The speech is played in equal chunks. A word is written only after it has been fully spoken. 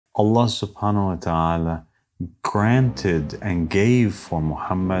Allah subhanahu wa ta'ala granted and gave for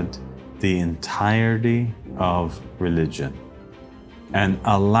Muhammad the entirety of religion and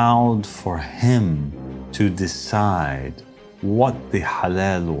allowed for him to decide what the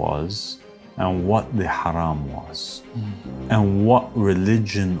halal was and what the haram was, and what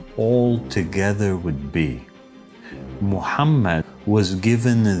religion altogether would be. Muhammad was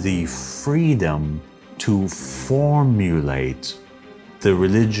given the freedom to formulate the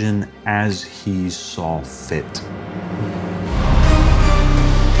religion as he saw fit.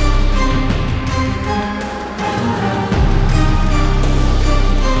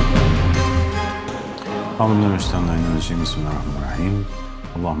 أعوذ بالله من الشيطان الرجيم بسم الله الرحمن الرحيم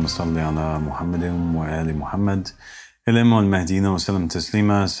اللهم صل على محمد وآل محمد الإمام المهديين وسلم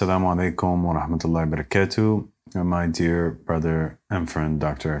تسليما السلام عليكم ورحمة الله وبركاته. My dear brother and friend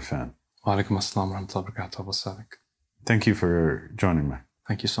Dr. Irfan. وعليكم السلام ورحمة الله وبركاته أبو الصادق. Thank you for joining me.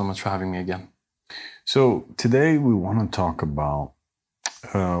 Thank you so much for having me again. So today we want to talk about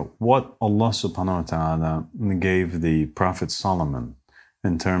what Allah subhanahu wa ta'ala gave the Prophet Solomon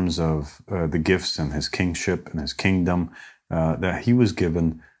in terms of the gifts and his kingship and his kingdom that he was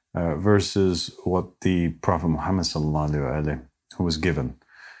given versus what the Prophet Mohammed was given.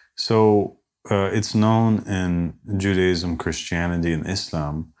 So it's known in Judaism, Christianity, and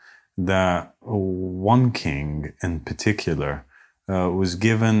Islam that one king in particular was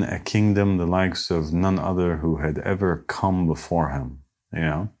given a kingdom the likes of none other who had ever come before him. You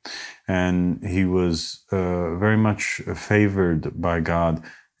know, and he was very much favored by God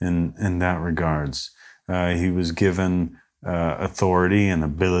in that regards. He was given authority and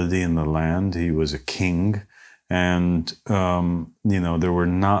ability in the land. He was a king, and there were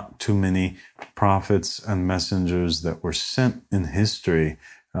not too many prophets and messengers that were sent in history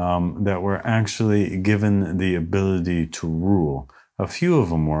that were actually given the ability to rule. A few of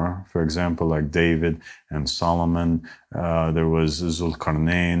them were, for example, like David and Solomon. There was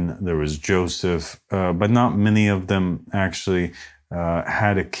Zulkarnain, there was Joseph, but not many of them actually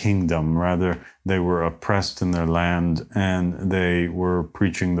had a kingdom. Rather, they were oppressed in their land and they were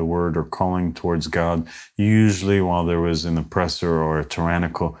preaching the word or calling towards God, usually while there was an oppressor or a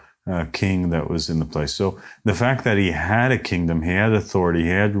tyrannical king that was in the place. So the fact that he had a kingdom, he had authority, he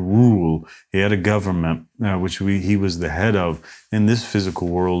had rule, he had a government, which he was the head of in this physical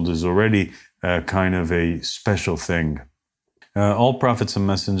world, is already kind of a special thing. All prophets and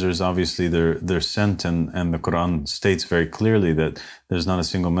messengers, obviously, they're sent, and the Quran states very clearly that there's not a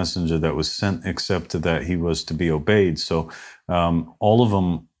single messenger that was sent except that he was to be obeyed. So all of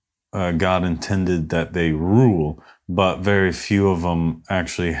them, God intended that they rule, but very few of them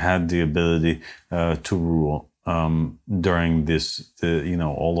actually had the ability to rule during this,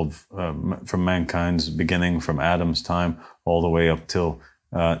 all of from mankind's beginning, from Adam's time all the way up till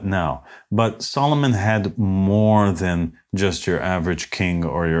now. But Solomon had more than just your average king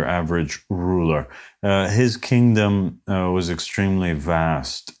or your average ruler. His kingdom was extremely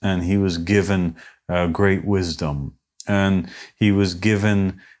vast, and he was given great wisdom, and he was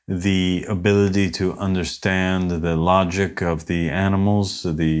given the ability to understand the logic of the animals.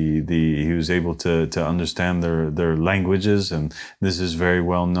 He was able to understand their languages, and this is very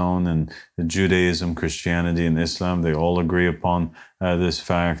well known in Judaism, Christianity, and Islam. They all agree upon this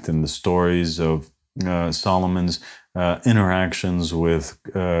fact, and the stories of Solomon's interactions with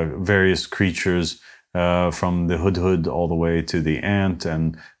various creatures from the hudhud all the way to the ant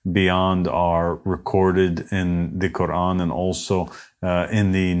and beyond are recorded in the Quran, and also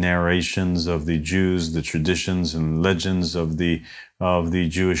in the narrations of the Jews, the traditions and legends of the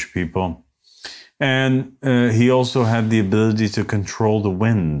Jewish people. And he also had the ability to control the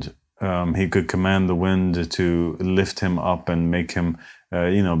wind. He could command the wind to lift him up and make him,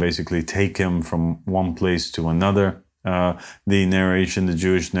 basically take him from one place to another. The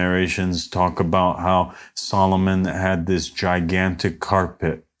Jewish narrations talk about how Solomon had this gigantic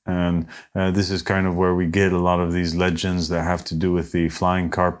carpet. And this is kind of where we get a lot of these legends that have to do with the flying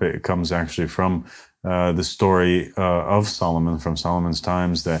carpet. It comes actually from the story of Solomon, from Solomon's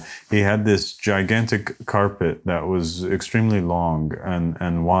times, that he had this gigantic carpet that was extremely long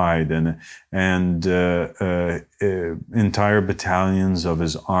and wide, and entire battalions of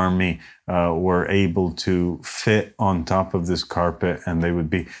his army were able to fit on top of this carpet, and they would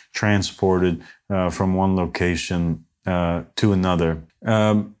be transported from one location to another.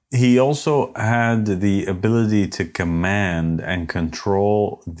 He also had the ability to command and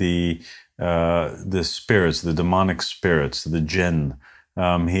control the spirits, the demonic spirits, the jinn.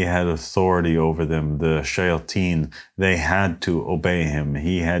 He had authority over them, the shayateen. They had to obey him.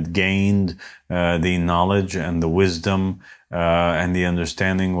 He had gained the knowledge and the wisdom and the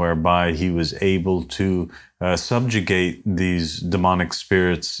understanding whereby he was able to subjugate these demonic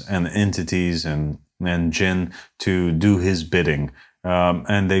spirits and entities and jinn to do his bidding.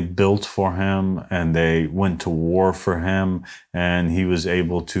 And they built for him, and they went to war for him, and he was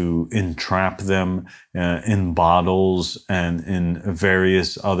able to entrap them in bottles and in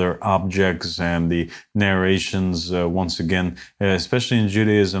various other objects. And the narrations, once again, especially in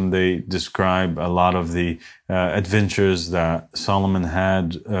Judaism, they describe a lot of the adventures that Solomon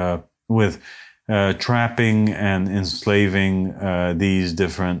had with trapping and enslaving these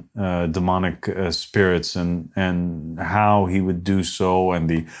different demonic spirits, and how he would do so, and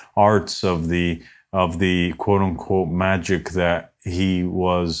the arts of the quote unquote magic that he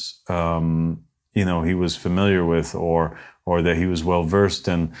was he was familiar with, or that he was well versed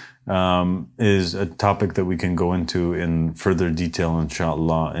in, is a topic that we can go into in further detail,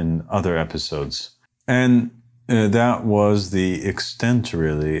 inshallah, in other episodes. And that was the extent,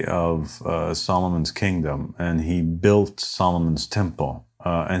 really, of Solomon's kingdom. And he built Solomon's temple.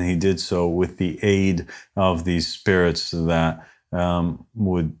 And he did so with the aid of these spirits that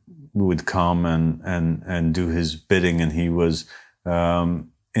would come and do his bidding. And he was,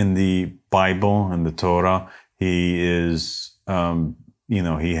 in the Bible and the Torah, he is,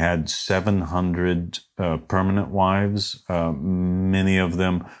 he had 700 permanent wives, many of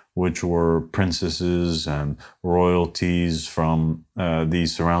them which were princesses and royalties from the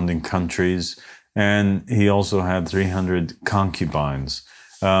surrounding countries. And he also had 300 concubines.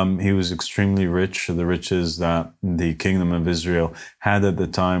 He was extremely rich. The riches that the kingdom of Israel had at the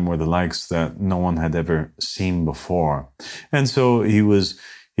time were the likes that no one had ever seen before. And so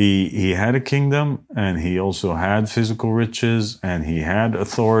he had a kingdom, and he also had physical riches, and he had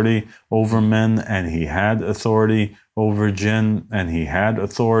authority over men, and he had authority over jinn, and he had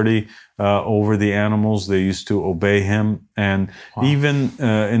authority over the animals. They used to obey him. And even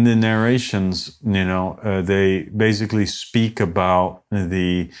in the narrations, they basically speak about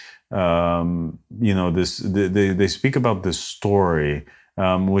they speak about this story,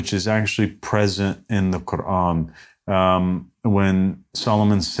 which is actually present in the Quran. When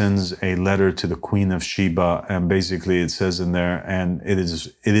Solomon sends a letter to the Queen of Sheba, and basically it says in there, and it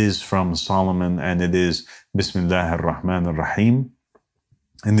is from Solomon, and it is Bismillah ar-Rahman ar-Rahim.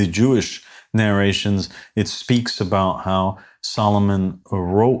 In the Jewish narrations, it speaks about how Solomon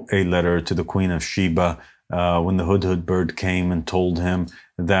wrote a letter to the Queen of Sheba when the hudhud bird came and told him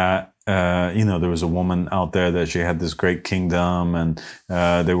that there was a woman out there, that she had this great kingdom, and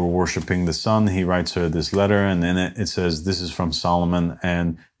they were worshiping the sun. He writes her this letter, and in it says, this is from Solomon,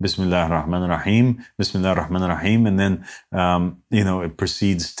 and Bismillah ar-Rahman ar-Rahim, Bismillah ar-Rahman ar-Rahim. And then, it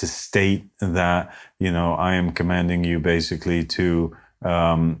proceeds to state that, I am commanding you basically to,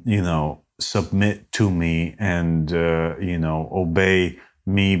 submit to me and, obey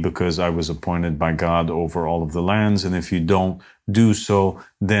me, because I was appointed by God over all of the lands. And if you don't do so,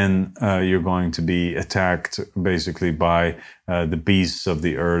 then you're going to be attacked basically by the beasts of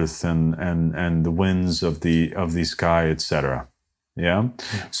the earth and the winds of the sky, etc. Yeah.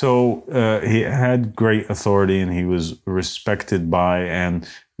 So he had great authority, and he was respected by, and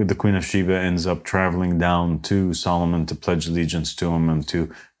the Queen of Sheba ends up traveling down to Solomon to pledge allegiance to him and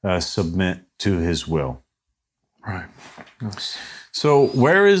to submit to his will. Right. Yes. So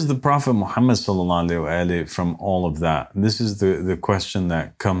where is the Prophet Muhammad from all of that? This is the question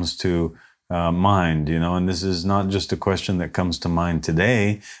that comes to mind, and this is not just a question that comes to mind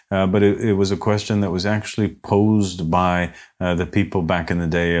today, but it was a question that was actually posed by the people back in the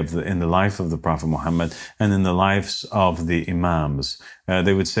day in the life of the Prophet Muhammad and in the lives of the Imams.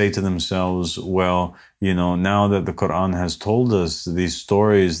 They would say to themselves, well, now that the Quran has told us these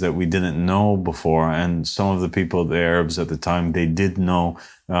stories that we didn't know before, and some of the people, the Arabs at the time, they did know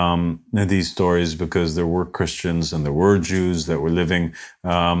these stories because there were Christians and there were Jews that were living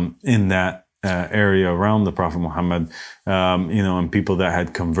in that area around the Prophet Muhammad, and people that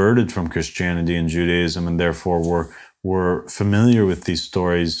had converted from Christianity and Judaism and therefore were familiar with these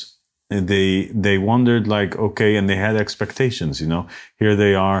stories. They wondered, like, okay, and they had expectations, here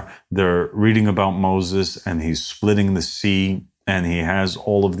they are, they're reading about Moses, and he's splitting the sea, and he has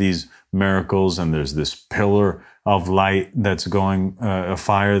all of these miracles, and there's this pillar of light that's going, a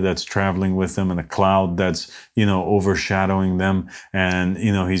fire that's traveling with them, and a cloud that's, overshadowing them. And,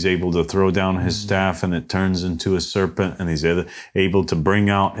 he's able to throw down his staff and it turns into a serpent, and he's able to bring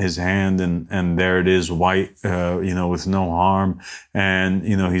out his hand, and there it is, white, with no harm. And,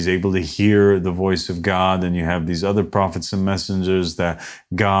 he's able to hear the voice of God. And you have these other prophets and messengers that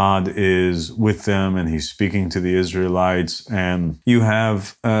God is with them, and he's speaking to the Israelites. And you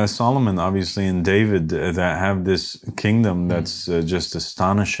have Solomon, obviously, and David that have this kingdom that's just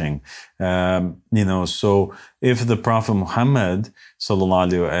astonishing. So if the Prophet Muhammad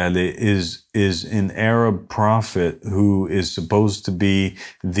sallallahu alaihi is an Arab prophet who is supposed to be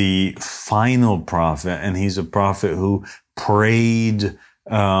the final prophet, and he's a prophet who prayed,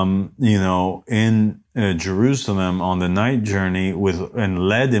 in Jerusalem on the night journey and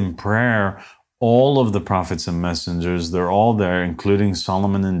led in prayer all of the prophets and messengers. They're all there, including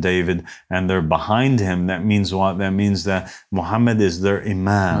Solomon and David, and they're behind him. That means what? That means that Muhammad is their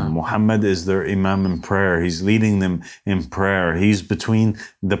imam. Muhammad is their imam in prayer. He's leading them in prayer. He's between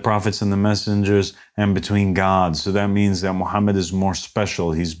the prophets and the messengers and between God. So that means that Muhammad is more special.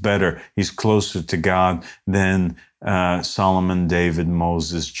 He's better. He's closer to God than Solomon, David,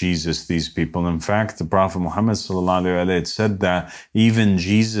 Moses, Jesus, these people. In fact, the Prophet Muhammad sallallahu alaihi wasallam said that even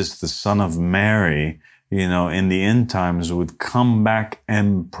Jesus, the son of Mary, in the end times would come back and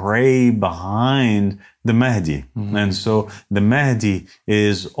pray behind the Mahdi. And so the Mahdi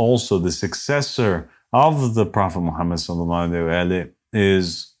is also the successor of the Prophet Muhammad sallallahu alaihi wasallam,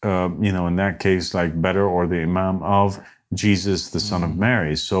 is, in that case, like better, or the Imam of Jesus, the son of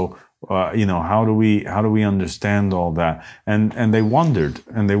Mary. So, how do we understand all that? And they wondered,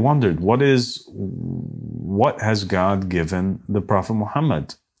 what has God given the Prophet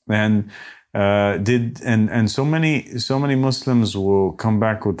Muhammad? And so many Muslims will come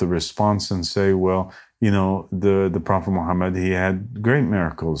back with the response and say, well, the Prophet Muhammad, he had great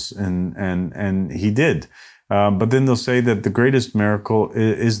miracles, and he did. But then they'll say that the greatest miracle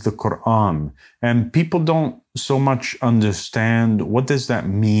is the Quran. And people don't so much understand, what does that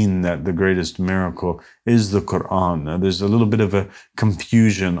mean, that the greatest miracle is the Quran? Now, there's a little bit of a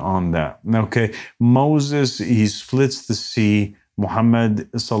confusion on that. Okay, Moses, he splits the sea.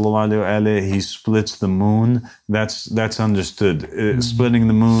 Muhammad sallallahu alaihi wasallam, he splits the moon. That's understood. Splitting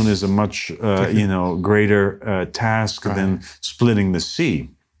the moon is a much greater task than splitting the sea.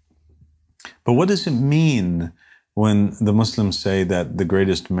 But what does it mean when the Muslims say that the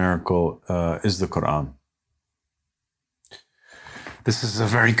greatest miracle is the Quran? This is a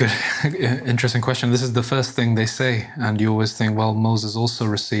very good, interesting question. This is the first thing they say. And you always think, well, Moses also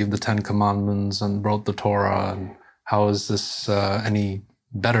received the 10 Commandments and wrote the Torah. And how is this any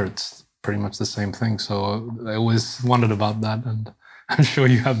better? It's pretty much the same thing. So I always wondered about that. And I'm sure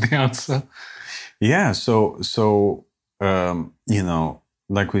you have the answer. Yeah. So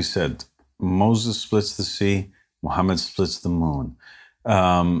like we said, Moses splits the sea, Muhammad splits the moon.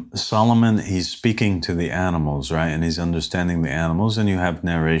 Solomon, he's speaking to the animals, right? And he's understanding the animals. And you have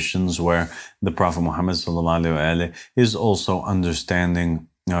narrations where the Prophet Muhammad sallallahu alaihi wasallam is also understanding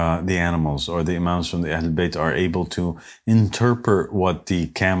the animals, or the Imams from the Ahl Bayt are able to interpret what the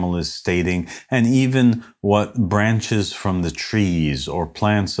camel is stating, and even what branches from the trees or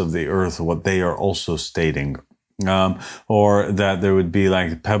plants of the earth, what they are also stating. Or that there would be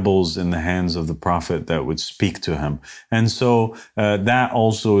like pebbles in the hands of the Prophet that would speak to him. And so that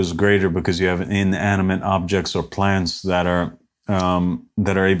also is greater, because you have inanimate objects or plants that are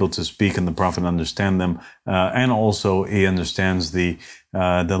able to speak, and the Prophet understand them. And also he understands the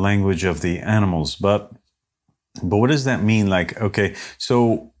language of the animals. But what does that mean? Like, okay,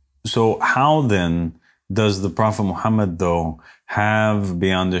 so how then does the Prophet Muhammad, though, have,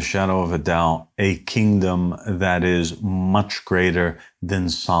 beyond a shadow of a doubt, a kingdom that is much greater than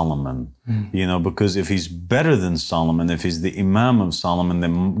Solomon? Because if he's better than Solomon, if he's the Imam of Solomon,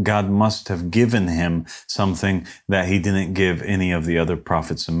 then God must have given him something that he didn't give any of the other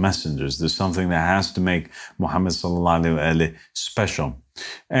prophets and messengers. There's something that has to make Muhammad sallallahu alaihi wasallam special.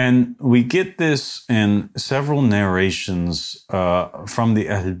 And we get this in several narrations from the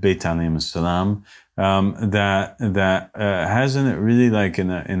Ahl Bayt alayhim salam, that has in it really like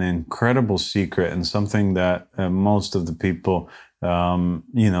an incredible secret, and something that most of the people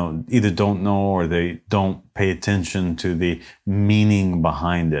either don't know, or they don't pay attention to the meaning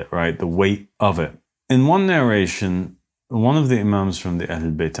behind it, right? The weight of it. In one narration, one of the Imams from the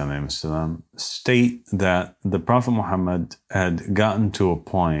Ahl Bayt alayhim salam state that the Prophet Muhammad had gotten to a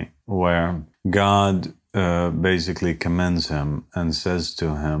point where God basically commends him and says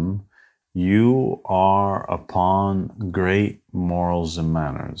to him, "You are upon great morals and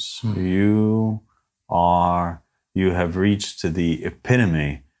manners. You have reached to the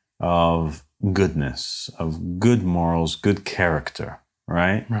epitome of goodness, of good morals, good character,"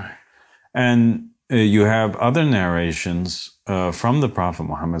 right? Right. And you have other narrations from the Prophet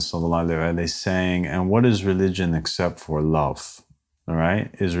Muhammad sallallahu alaihi wasallam saying, "And what is religion except for love?" All right?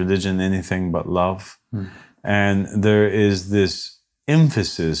 Is religion anything but love? And there is this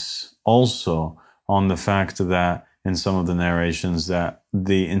emphasis also on the fact that in some of the narrations that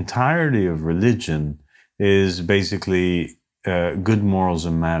the entirety of religion is basically good morals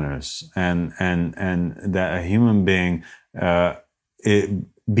and manners, and that a human being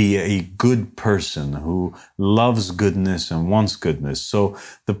be a good person who loves goodness and wants goodness. So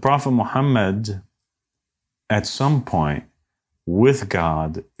the Prophet Muhammad, at some point, with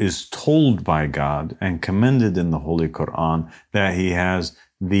God, is told by God and commended in the Holy Quran that he has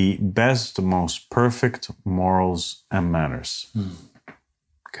the best, most perfect morals and manners.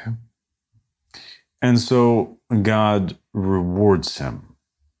 Okay. And so God rewards him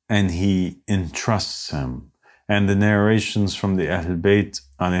and he entrusts him. And the narrations from the Ahl Bayt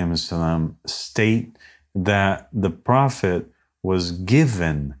alayhim salam state that the Prophet was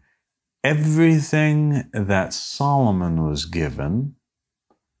given everything that Solomon was given,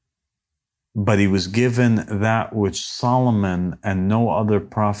 but he was given that which Solomon and no other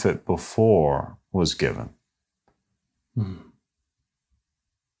prophet before was given.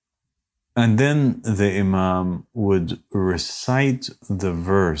 And then the Imam would recite the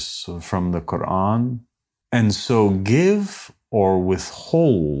verse from the Quran, and so give or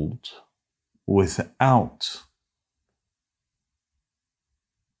withhold without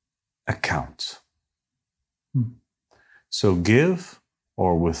account. So give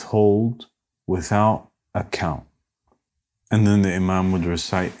or withhold without account. And then the Imam would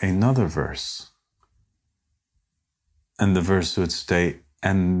recite another verse. And the verse would state,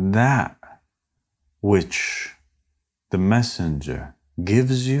 and that which the messenger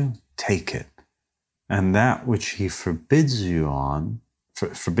gives you, take it. And that which he forbids you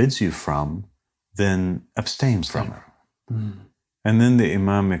from, then abstain from it. And then the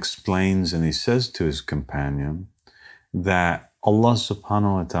Imam explains and he says to his companion that Allah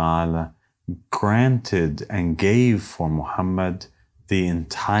subhanahu wa ta'ala granted and gave for Muhammad the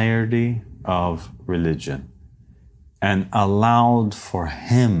entirety of religion and allowed for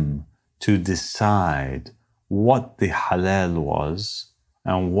him to decide what the halal was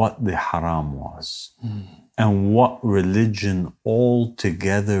and what the haram was, and what religion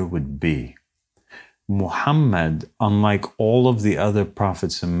altogether would be. Muhammad, unlike all of the other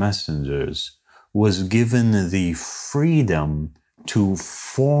prophets and messengers, was given the freedom to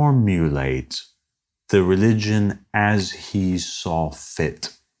formulate the religion as he saw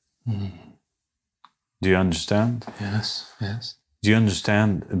fit. Do you understand? Yes, yes. Do you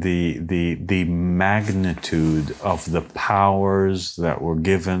understand the magnitude of the powers that were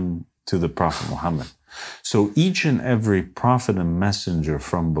given to the Prophet Muhammad? So each and every prophet and messenger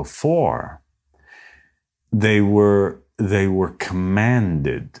from before, they were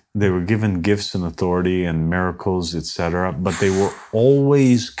commanded, they were given gifts and authority and miracles, etc., but they were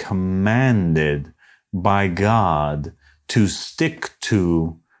always commanded by God to stick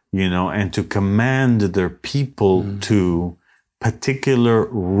to, and to command their people to particular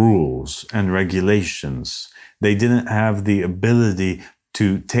rules and regulations. They didn't have the ability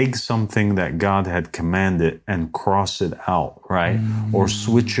to take something that God had commanded and cross it out, right? Or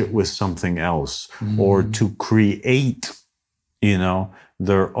switch it with something else, or to create,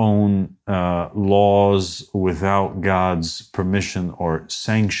 their own laws without God's permission or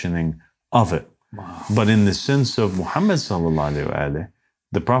sanctioning of it. Wow. But in the sense of Muhammad sallallahu alaihi wasallam,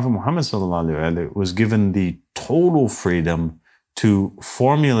 the Prophet Muhammad sallallahu alaihi wasallam was given the total freedom to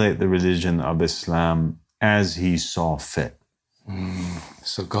formulate the religion of Islam as he saw fit.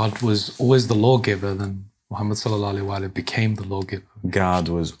 So God was always the lawgiver, then Muhammad sallallahu alaihi wasallam became the lawgiver. God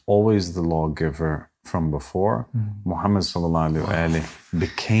was always the lawgiver from before. Muhammad sallallahu alaihi wasallam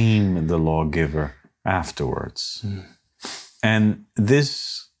became the lawgiver afterwards. And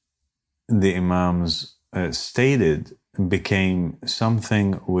this, the Imams stated, became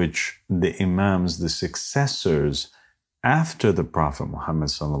something which the Imams, the successors after the Prophet Muhammad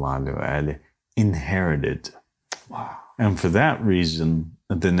sallallahu alaihi wasallam, inherited. Wow. And for that reason,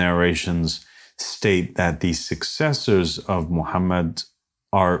 the narrations state that the successors of Muhammad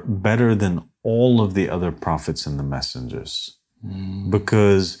are better than all of the other prophets and the messengers,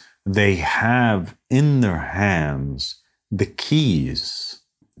 because they have in their hands the keys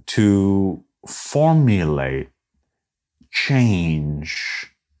to formulate,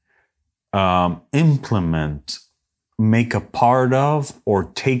 change, implement, make a part of, or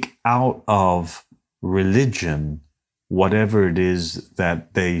take out of religion whatever it is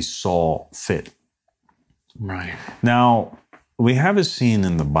that they saw fit. Right. Now, we have a scene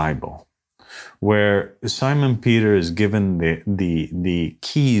in the Bible where Simon Peter is given the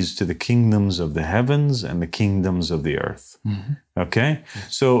keys to the kingdoms of the heavens and the kingdoms of the earth. Okay?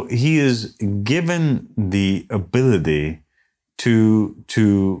 So he is given the ability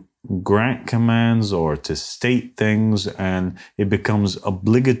to grant commands or to state things, and it becomes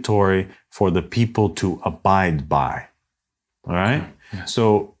obligatory for the people to abide by. All right? Yeah.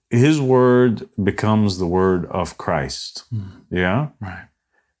 So his word becomes the word of Christ. Yeah? Right.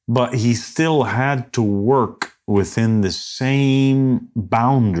 But he still had to work within the same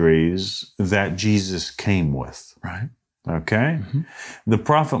boundaries that Jesus came with. Right. Okay? The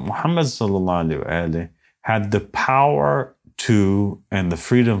Prophet Mohammed sallallahu alaihi wasallam had the power to, and the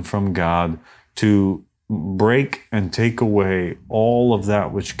freedom from God to break and take away all of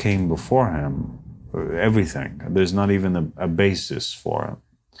that which came before him, everything. There's not even a basis for him.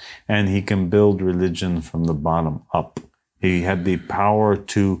 And he can build religion from the bottom up. He had the power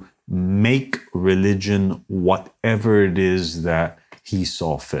to make religion whatever it is that he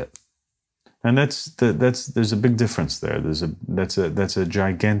saw fit. And there's a big difference there. That's a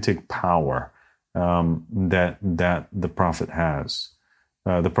gigantic power that the Prophet has.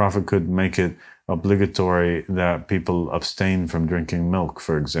 The Prophet could make it obligatory that people abstain from drinking milk,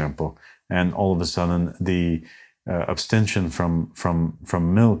 for example, and all of a sudden the abstention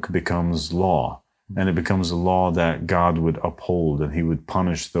from milk becomes law, and it becomes a law that God would uphold, and He would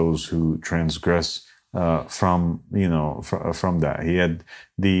punish those who transgress from that. He had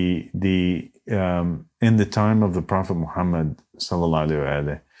in the time of the Prophet Muhammad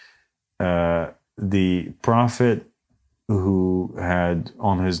sallallahu alaihi the Prophet who had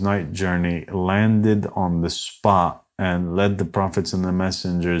on his night journey landed on the spot and led the prophets and the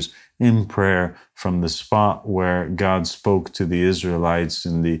messengers in prayer from the spot where God spoke to the Israelites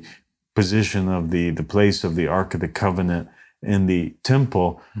in the position of the place of the Ark of the Covenant in the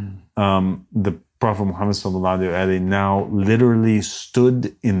temple. The Prophet Muhammad sallallahu alaihi now literally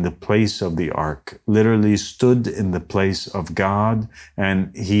stood in the place of the Ark, literally stood in the place of God,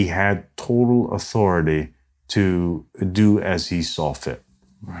 and he had total authority to do as he saw fit.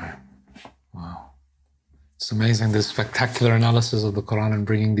 Right. Wow. It's amazing, this spectacular analysis of the Quran and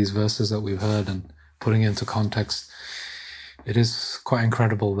bringing these verses that we've heard and putting it into context. It is quite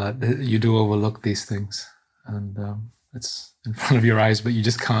incredible that you do overlook these things, and it's in front of your eyes, but you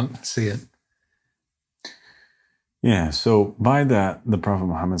just can't see it. Yeah, so by that, the Prophet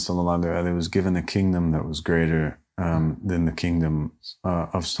Muhammad sallallahu alaihi wasallam was given a kingdom that was greater than the kingdom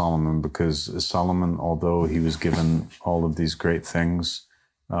of Solomon, because Solomon, although he was given all of these great things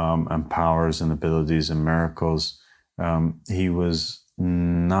and powers and abilities and miracles, he was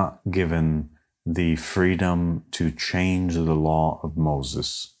not given the freedom to change the law of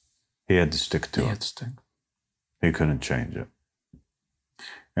Moses. He had to stick to it. He couldn't change it.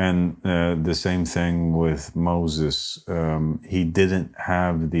 And the same thing with Moses. He didn't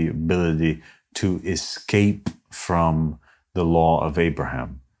have the ability to escape from the law of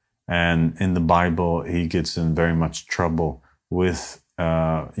Abraham. And in the Bible, he gets in very much trouble with,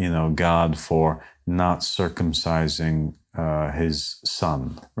 God for not circumcising his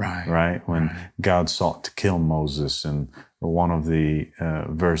son. Right? When God sought to kill Moses, and one of the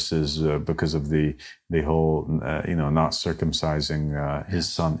verses because of the whole, not circumcising his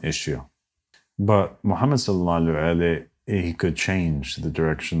son issue. But Muhammad sallallahu alaihi, he could change the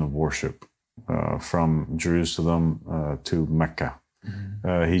direction of worship from Jerusalem to Mecca.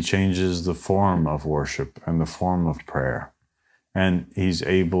 He changes the form of worship and the form of prayer. And he's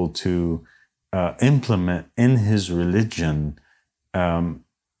able to implement in his religion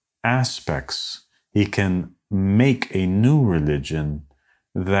aspects. He can make a new religion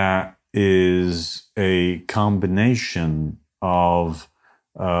that is a combination of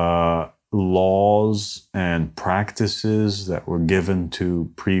laws and practices that were given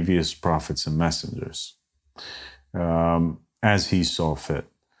to previous prophets and messengers as he saw fit.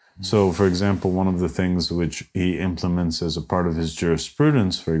 So, for example, one of the things which he implements as a part of his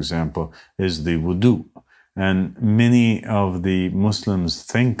jurisprudence, for example, is the wudu. And many of the Muslims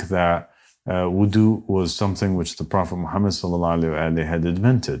think that wudu was something which the Prophet Muhammad ﷺ had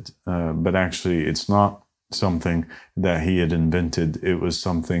invented. But actually, it's not something that he had invented. It was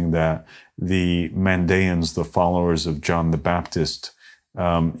something that the Mandaeans, the followers of John the Baptist,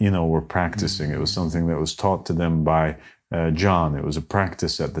 were practicing. It was something that was taught to them by John. It was a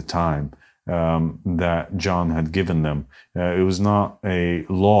practice at the time that John had given them. It was not a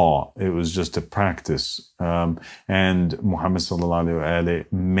law, it was just a practice. And Muhammad sallallahu alaihi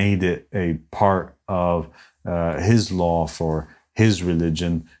made it a part of his law for his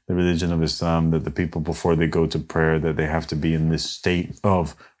religion, the religion of Islam, that the people, before they go to prayer, that they have to be in this state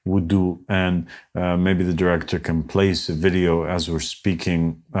of wudu. And maybe the director can place a video as we're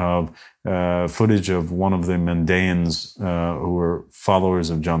speaking of footage of one of the Mandaeans who were followers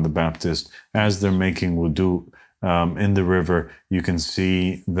of John the Baptist as they're making wudu. in the river, you can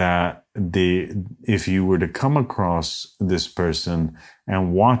see that if you were to come across this person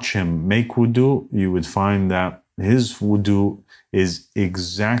and watch him make wudu, you would find that his wudu is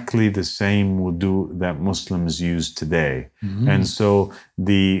exactly the same wudu that Muslims use today. And so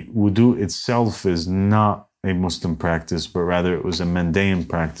the wudu itself is not a Muslim practice, but rather it was a Mandaean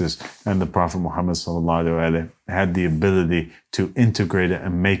practice. And the Prophet Muhammad had the ability to integrate it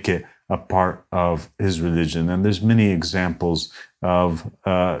and make it a part of his religion. And there's many examples of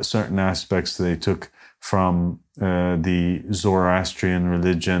certain aspects that they took from the Zoroastrian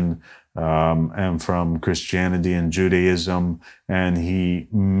religion and from Christianity and Judaism, and he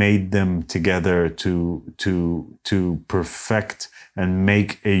made them together to perfect and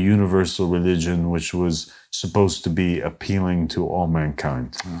make a universal religion which was supposed to be appealing to all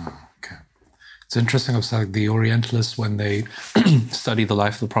mankind. Okay. It's interesting, like the Orientalists, when they study the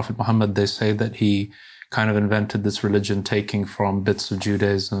life of the Prophet Muhammad, they say that he kind of invented this religion, taking from bits of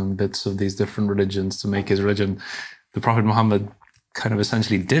Judaism, bits of these different religions to make his religion. The Prophet Muhammad kind of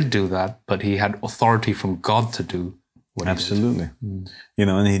essentially did do that, but he had authority from God to do what he Absolutely. You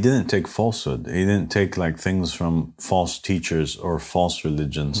know, and he didn't take falsehood. He didn't take like things from false teachers or false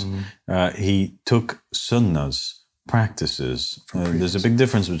religions. He took sunnahs, practices. There's a big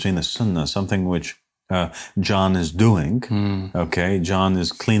difference between a sunnah, something which John is doing, okay? John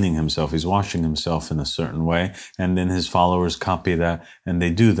is cleaning himself, he's washing himself in a certain way, and then his followers copy that, and they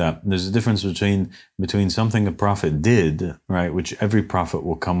do that. There's a difference between something a prophet did, right, which every prophet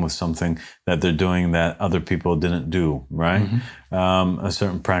will come with something that they're doing that other people didn't do, right? A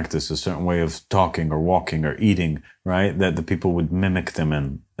certain practice, a certain way of talking or walking or eating, right, that the people would mimic them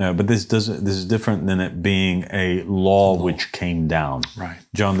in. But this is different than it being a law which came down. Right.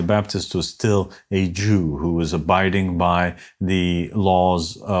 John the Baptist was still a Jew who was abiding by the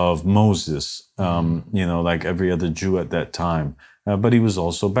laws of Moses, you know, like every other Jew at that time. But he was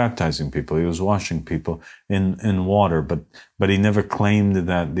also baptizing people. He was washing people in water. But he never claimed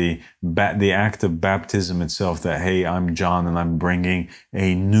that the act of baptism itself, that, hey, I'm John and I'm bringing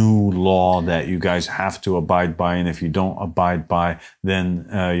a new law that you guys have to abide by. And if you don't abide by, then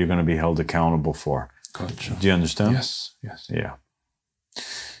you're going to be held accountable for. Gotcha. Do you understand? Yes. Yes. Yeah.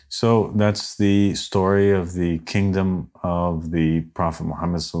 So that's the story of the kingdom of the Prophet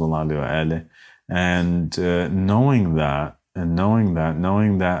Muhammad sallallahu alaihi wasallam. And knowing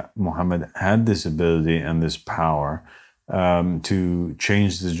that Muhammad had this ability and this power to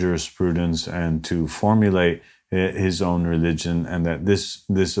change the jurisprudence and to formulate his own religion, and that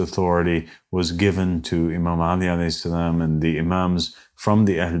this authority was given to Imam Ali alayhi salam and the Imams from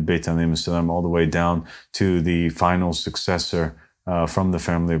the Ahl Bayt alayhi salam all the way down to the final successor from the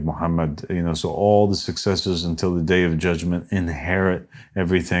family of Muhammad. You know, so all the successors until the Day of Judgment inherit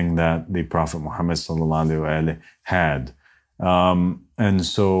everything that the Prophet Muhammad sallallahu alaihi wasallam had. And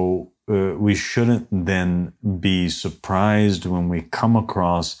so we shouldn't then be surprised when we come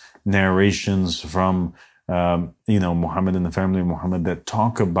across narrations from, you know, Muhammad and the family of Muhammad that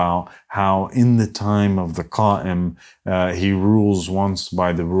talk about how in the time of the Qa'im, he rules once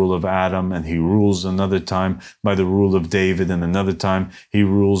by the rule of Adam, and he rules another time by the rule of David, and another time he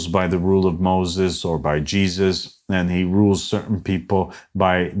rules by the rule of Moses or by Jesus, and he rules certain people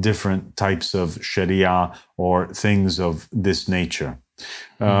by different types of sharia or things of this nature,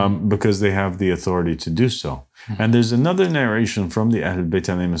 because they have the authority to do so. And there's another narration from the Ahl Bayt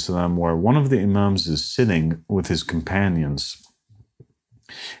alayhim salam where one of the Imams is sitting with his companions,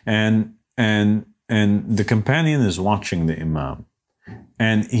 and the companion is watching the Imam,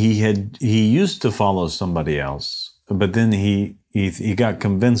 and he used to follow somebody else, but then he got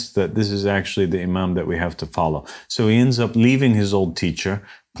convinced that this is actually the Imam that we have to follow. So he ends up leaving his old teacher,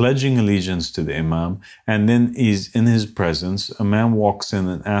 pledging allegiance to the Imam, and then he's in his presence. A man walks in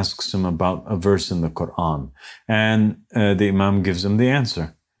and asks him about a verse in the Quran, and the Imam gives him the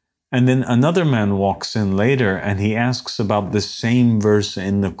answer. And then another man walks in later and he asks about the same verse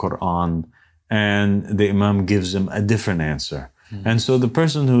in the Quran, and the Imam gives him a different answer. And so the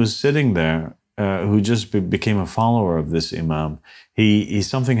person who is sitting there, who just became a follower of this Imam,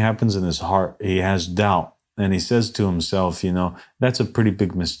 something happens in his heart. He has doubt. And he says to himself, you know, that's a pretty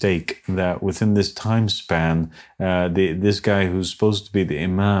big mistake that within this time span, this guy who's supposed to be the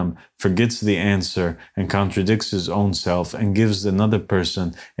Imam forgets the answer and contradicts his own self and gives another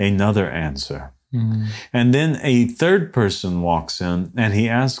person another answer. And then a third person walks in and he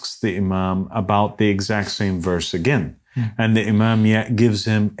asks the Imam about the exact same verse again. And the Imam gives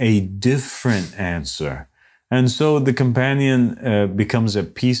him a different answer. And so the companion becomes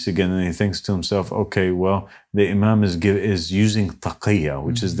at peace again, and he thinks to himself, okay, well, the Imam is using taqiyya,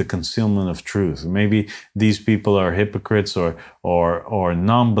 which is the concealment of truth. Maybe these people are hypocrites or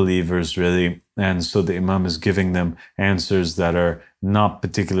non-believers, really. And so the Imam is giving them answers that are not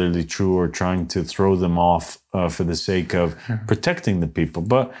particularly true, or trying to throw them off for the sake of protecting the people.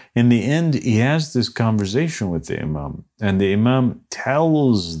 But in the end, he has this conversation with the Imam, and the Imam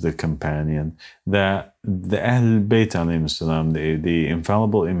tells the companion that the Ahlul Bayt alayhim salam, the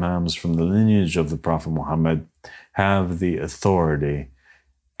infallible Imams from the lineage of the Prophet Muhammad, have the authority,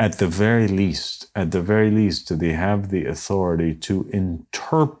 at the very least, they have the authority to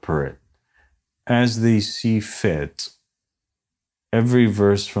interpret as they see fit every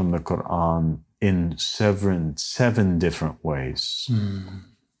verse from the Quran in seven different ways.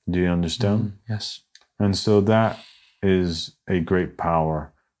 Do you understand? Yes. And so that is a great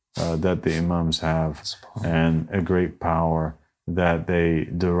power that the Imams have, and a great power that they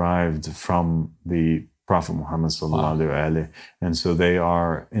derived from the Prophet Muhammad sallallahu alaihi. And so they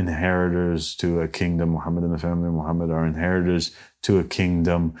are inheritors to a kingdom. Muhammad and the family of Muhammad are inheritors to a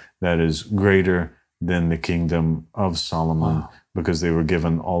kingdom that is greater than the kingdom of Solomon, because they were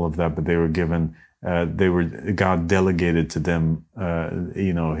given all of that, but they were given, God delegated to them,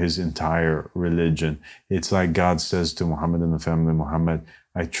 his entire religion. It's like God says to Muhammad and the family of Muhammad,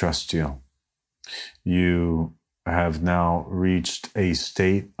 I trust you. You have now reached a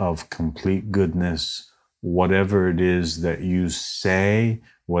state of complete goodness. Whatever it is that you say,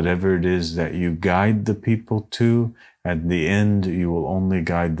 whatever it is that you guide the people to, at the end, you will only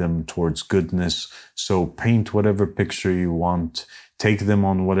guide them towards goodness. So paint whatever picture you want, take them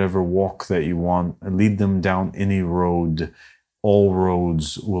on whatever walk that you want, lead them down any road. All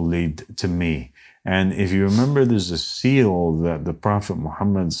roads will lead to me. And if you remember, there's a seal that the Prophet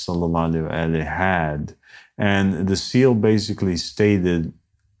Muhammad sallallahu alaihi had, and the seal basically stated,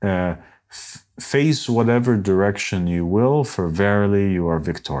 face whatever direction you will, for verily you are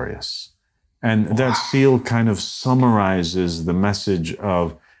victorious. And that seal kind of summarizes the message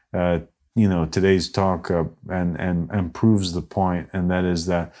of, today's talk, and proves the point. And that is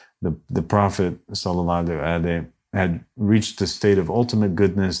that the Prophet sallallahu alaihi had reached a state of ultimate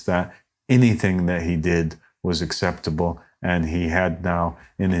goodness, that anything that he did was acceptable, and he had now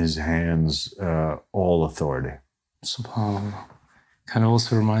in his hands all authority. SubhanAllah. Kind of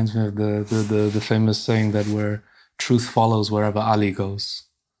also reminds me of the famous saying that where truth follows wherever Ali goes.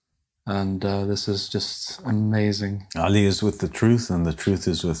 And this is just amazing. Ali is with the truth, and the truth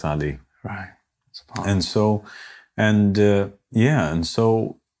is with Ali. Right. And so, the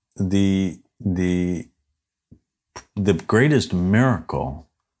greatest miracle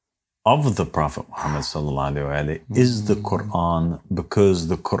of the Prophet Muhammad sallallahu alaihi is the Quran, because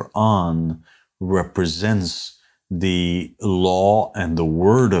the Quran represents the law and the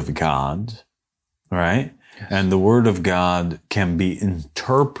word of God, right? Yes. And the word of God can be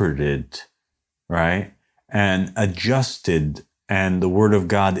interpreted, right? And adjusted, and the word of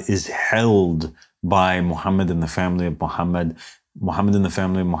God is held by Muhammad and the family of Muhammad. Muhammad and the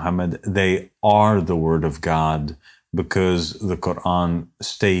family of Muhammad, they are the word of God, because the Quran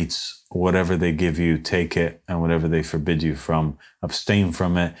states, whatever they give you, take it, and whatever they forbid you from, abstain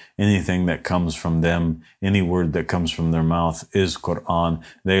from it. Anything that comes from them, any word that comes from their mouth is Quran.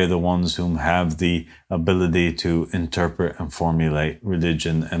 They are the ones whom have the ability to interpret and formulate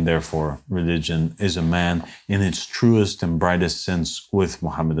religion, and therefore religion is a man in its truest and brightest sense with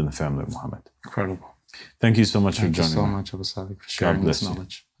Muhammad and the family of Muhammad. Incredible. Thank you so much for joining me. Thank you so much, Abu Sadiq, for sharing this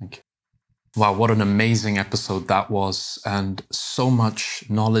knowledge. Thank you. Wow, what an amazing episode that was, and so much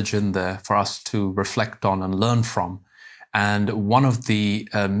knowledge in there for us to reflect on and learn from. And one of the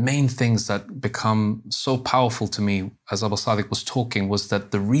main things that become so powerful to me as Abu Sadiq was talking was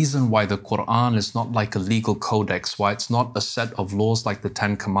that the reason why the Quran is not like a legal codex, why it's not a set of laws like the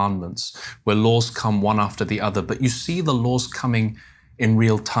 10 Commandments, where laws come one after the other, but you see the laws coming in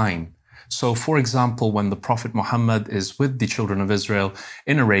real time. So, for example, when the Prophet Muhammad is with the children of Israel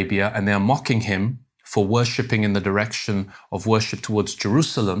in Arabia and they are mocking him for worshipping in the direction of worship towards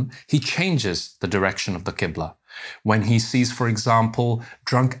Jerusalem, he changes the direction of the Qibla. When he sees, for example,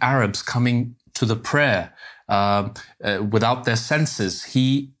 drunk Arabs coming to the prayer without their senses,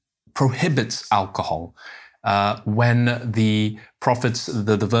 he prohibits alcohol. When the Prophet's,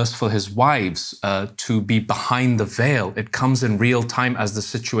 the verse for his wives to be behind the veil, it comes in real time as the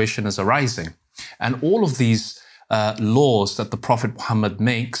situation is arising. And all of these laws that the Prophet Muhammad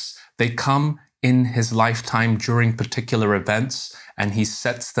makes, they come in his lifetime during particular events, and he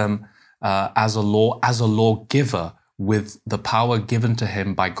sets them as a lawgiver with the power given to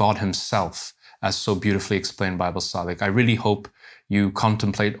him by God himself. as so beautifully explained by Al-Sadiq. I really hope you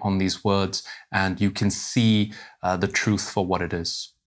contemplate on these words and you can see the truth for what it is.